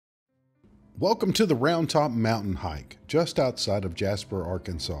Welcome to the Round Top Mountain Hike, just outside of Jasper,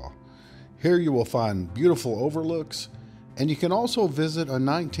 Arkansas. Here you will find beautiful overlooks, and you can also visit a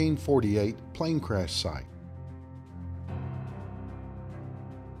 1948 plane crash site.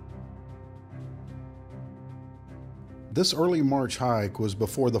 This early March hike was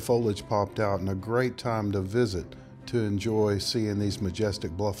before the foliage popped out, and a great time to visit to enjoy seeing these majestic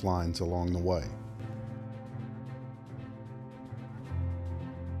bluff lines along the way.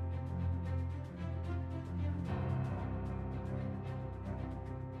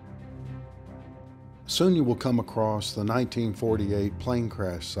 Soon you will come across the 1948 plane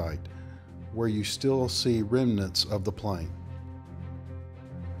crash site, where you still see remnants of the plane.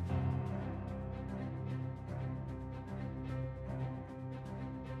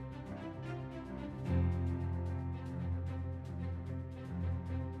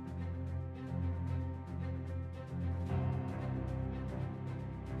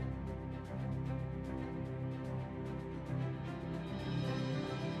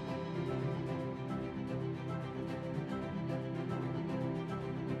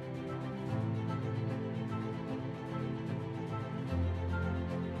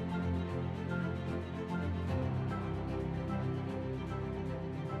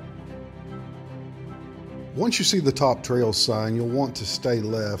 Once you see the top trail sign, you'll want to stay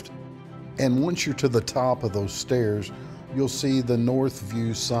left, and once you're to the top of those stairs, you'll see the North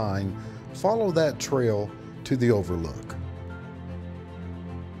View sign. Follow that trail to the overlook.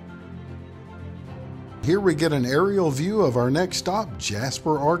 Here we get an aerial view of our next stop,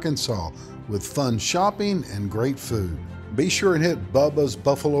 Jasper, Arkansas, with fun shopping and great food. Be sure and hit Bubba's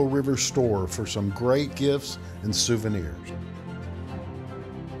Buffalo River store for some great gifts and souvenirs.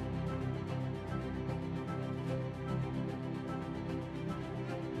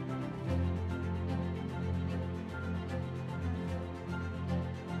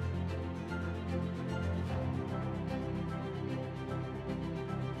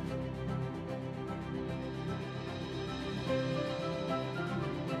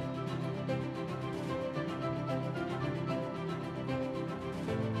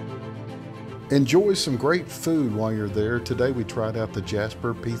 Enjoy some great food while you're there. Today we tried out the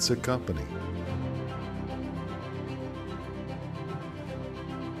Jasper Pizza Company.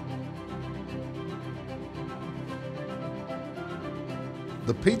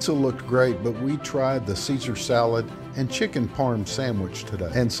 The pizza looked great, but we tried the Caesar salad and chicken parm sandwich today,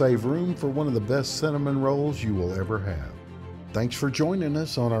 and save room for one of the best cinnamon rolls you will ever have. Thanks for joining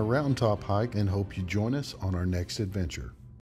us on our Round Top hike, and hope you join us on our next adventure.